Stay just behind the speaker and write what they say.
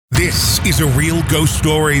This is a Real Ghost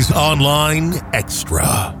Stories Online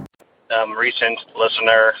Extra. Recent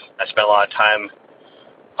listener. I spent a lot of time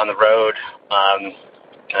on the road, and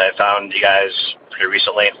I found you guys pretty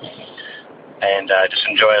recently, and just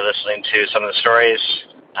enjoy listening to some of the stories.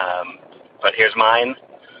 But here's mine.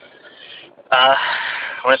 I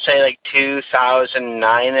want to say like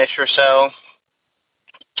 2009-ish or so.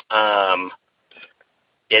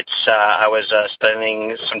 I was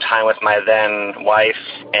spending some time with my then wife,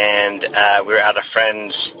 and we were at a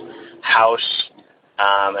friend's house,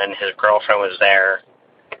 and his girlfriend was there,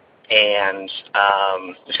 and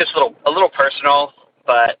it's just a little personal,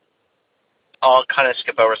 but I'll kind of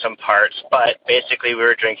skip over some parts. But basically, we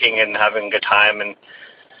were drinking and having a good time, and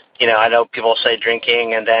I know people say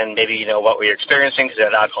drinking, and then maybe what we were experiencing because they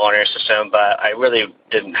had alcohol in your system, but I really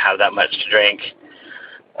didn't have that much to drink.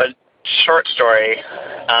 But short story,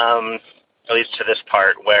 at least to this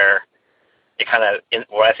part, where it kind of,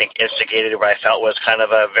 what I think instigated what I felt was kind of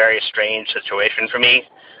a very strange situation for me.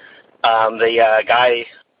 The guy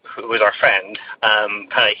who was our friend,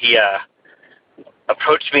 he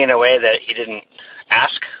approached me in a way that he didn't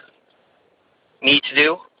ask me to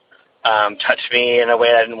do, touched me in a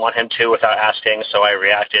way I didn't want him to without asking, so I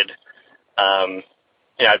reacted,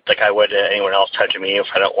 like I would anyone else touching me if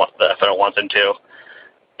I don't want them to.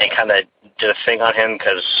 And kind of did a thing on him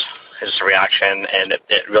because his reaction, and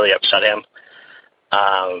it really upset him.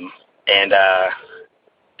 And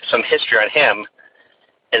some history on him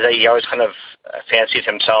is that he always kind of fancied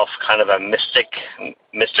himself kind of a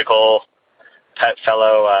mystical type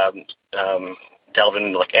fellow, delving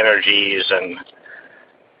into like energies and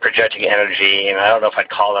projecting energy. And I don't know if I'd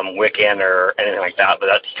call him Wiccan or anything like that,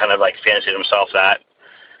 but he kind of like fancied himself that.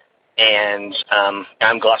 And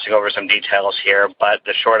I'm glossing over some details here, but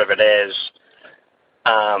the short of it is,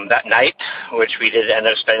 that night, which we did end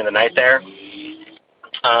up spending the night there,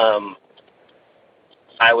 I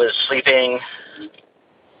was sleeping,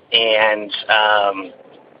 and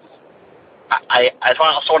I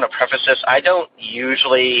also want to preface this. I don't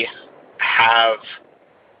usually have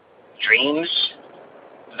dreams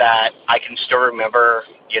that I can still remember,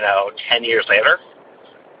 10 years later.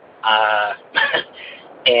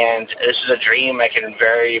 And this is a dream I can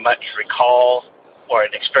very much recall, or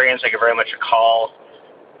an experience I can very much recall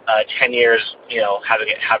 10 years, having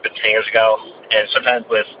it happen 10 years ago. And sometimes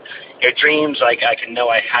with your dreams, like I can know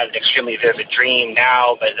I had an extremely vivid dream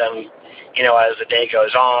now, but then, as the day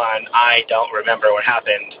goes on, I don't remember what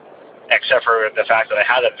happened, except for the fact that I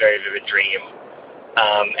had a very vivid dream.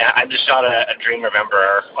 And I'm just not a dream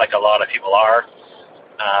rememberer like a lot of people are,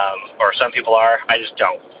 or some people are. I just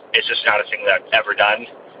don't. It's just not a thing that I've ever done,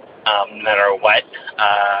 no matter what.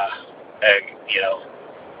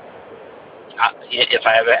 If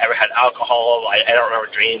I ever had alcohol, I don't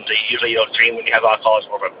remember dreams. Usually you don't dream when you have alcohol.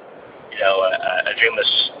 It's more of a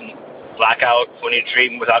dreamless blackout when you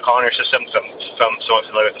dream with alcohol in your system. So I'm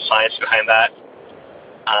somewhat familiar with the science behind that.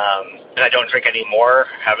 And I don't drink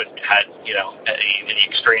anymore. Haven't had, any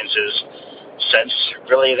experiences since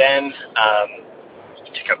really then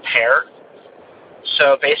to compare.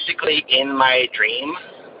 So basically, in my dream,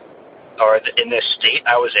 or in this state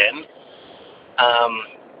I was in,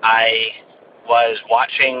 I was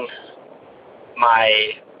watching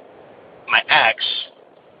my ex,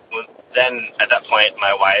 then at that point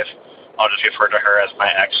my wife, I'll just refer to her as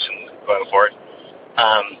my ex and going forward,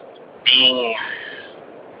 being,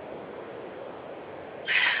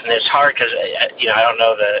 and it's hard because, I don't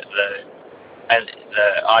know the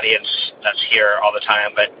audience that's here all the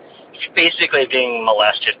time, but basically being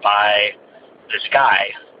molested by this guy,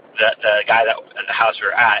 the guy that at the house we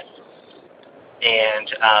were at,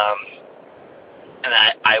 and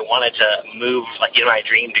I wanted to move like in my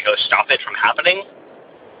dream to go stop it from happening.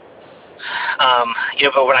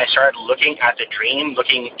 But when I started looking at the dream,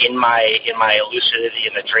 looking in my lucidity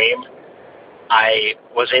in the dream, I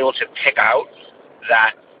was able to pick out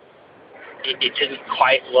that it didn't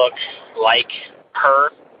quite look like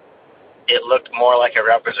her. It looked more like a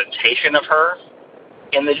representation of her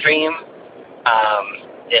in the dream.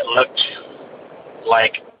 It looked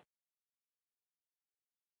like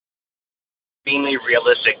extremely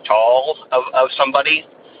realistic doll of somebody,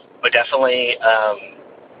 but definitely,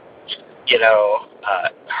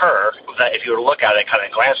 her, that if you were to look at it kind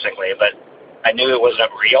of glancingly, but I knew it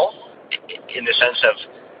wasn't real in the sense of,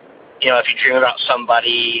 if you dream about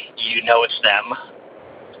somebody, it's them.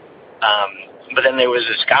 But then there was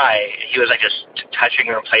this guy, he was like just touching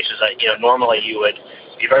her in places that, normally you would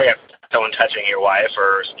be very upset with someone touching your wife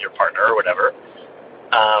or your partner or whatever.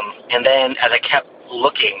 And then as I kept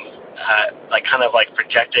looking, kind of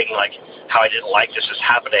projecting how I didn't like this was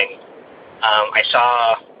happening, I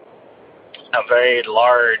saw a very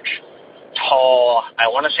large, tall, I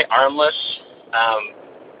want to say armless,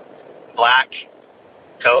 black,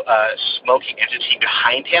 smoking entity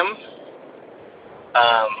behind him.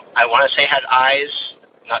 I want to say had eyes,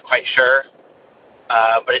 not quite sure,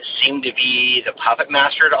 but it seemed to be the puppet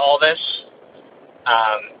master to all this.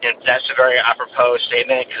 And that's a very apropos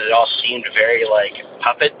statement because it all seemed very like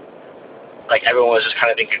puppet, like everyone was just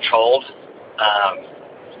kind of being controlled.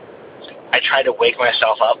 I tried to wake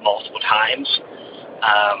myself up multiple times.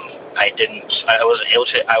 I wasn't able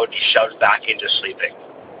to. I would be shoved back into sleeping,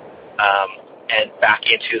 and back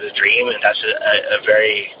into the dream, and that's a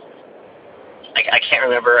very, like, I can't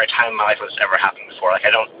remember a time in my life when this ever happened before. Like,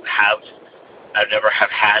 I've never have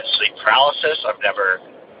had sleep paralysis. I've never,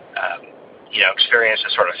 experienced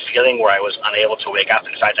a sort of feeling where I was unable to wake up.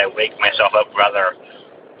 In fact, I wake myself up rather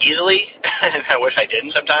easily, and I wish I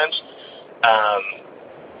didn't sometimes.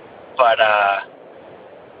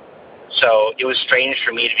 So it was strange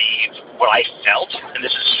for me to be what I felt, and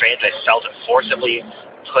this is strange. I felt it forcibly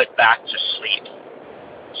put back to sleep,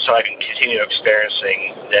 so I can continue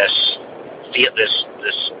experiencing this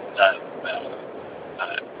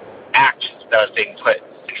act that was being put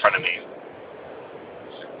in front of me.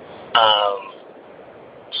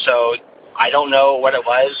 So I don't know what it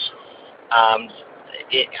was.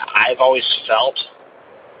 I've always felt,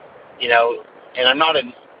 and I'm not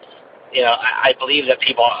I believe that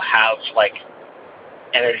people have, like,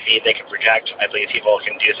 energy they can project. I believe people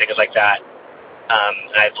can do things like that.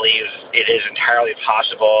 And I believe it is entirely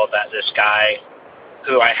possible that this guy,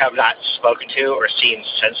 who I have not spoken to or seen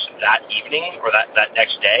since that evening or that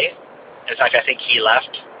next day, in fact, I think he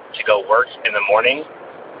left to go work in the morning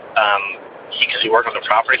because he worked on the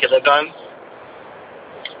property he lived on.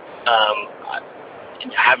 I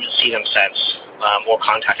haven't seen him since or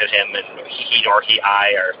contacted him, and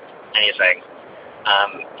I or anything.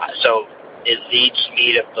 So it leads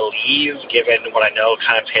me to believe, given what I know,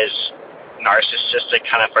 kind of his narcissistic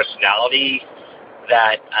kind of personality,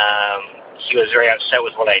 that he was very upset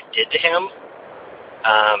with what I did to him.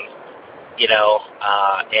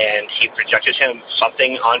 And he projected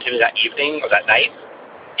something onto me that evening or that night,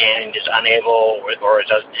 and is unable or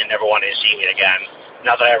never wanted to see me again.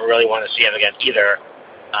 Not that I ever really want to see him again either,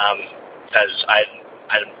 because I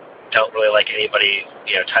don't really like anybody,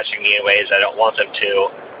 touching me in ways I don't want them to.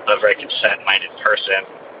 I'm a very consent-minded person.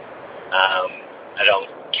 I don't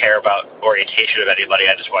care about orientation of anybody.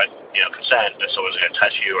 I just want, consent. If someone's going to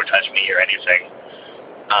touch you or touch me or anything.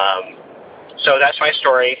 So that's my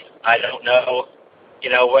story. I don't know,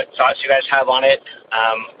 what thoughts you guys have on it.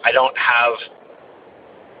 I don't have,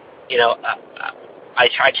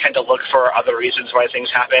 I tend to look for other reasons why things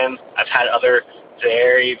happen. I've had other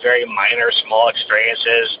very, very minor, small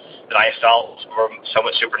experiences that I felt were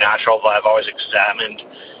somewhat supernatural, but I've always examined,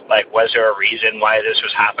 like, was there a reason why this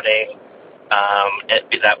was happening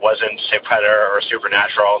that wasn't, say, predator or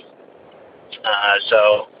supernatural?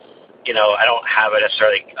 So, I don't have a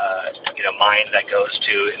necessarily, mind that goes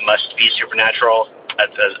to it must be supernatural as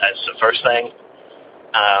the first thing.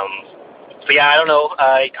 But yeah, I don't know.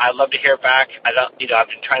 I'd love to hear back. I've been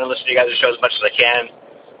trying to listen to you guys' show as much as I can.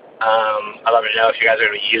 I'd love to know if you guys are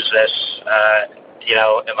going to use this, in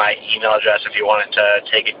my email address. If you wanted to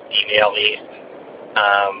take it, email me,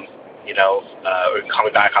 or you can call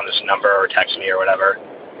me back on this number or text me or whatever.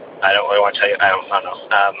 I don't really want to tell you, I don't know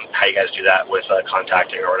how you guys do that with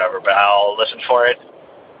contacting or whatever, but I'll listen for it.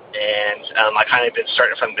 And I kind of been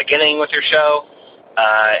starting from the beginning with your show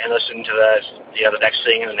and listen to the next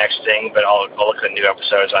thing and the next thing, but I'll look at the new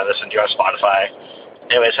episodes. I listen to you on Spotify.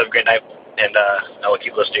 Anyways, have a great night, and I will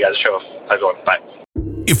keep listening to you guys' show. How's it going? Bye.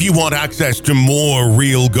 If you want access to more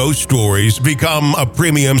Real Ghost Stories, become a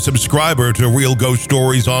premium subscriber to Real Ghost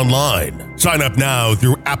Stories Online. Sign up now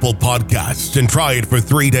through Apple Podcasts and try it for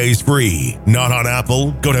 3 days free. Not on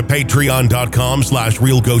Apple? Go to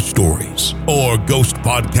patreon.com/realghoststories or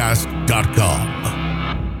ghostpodcast.com.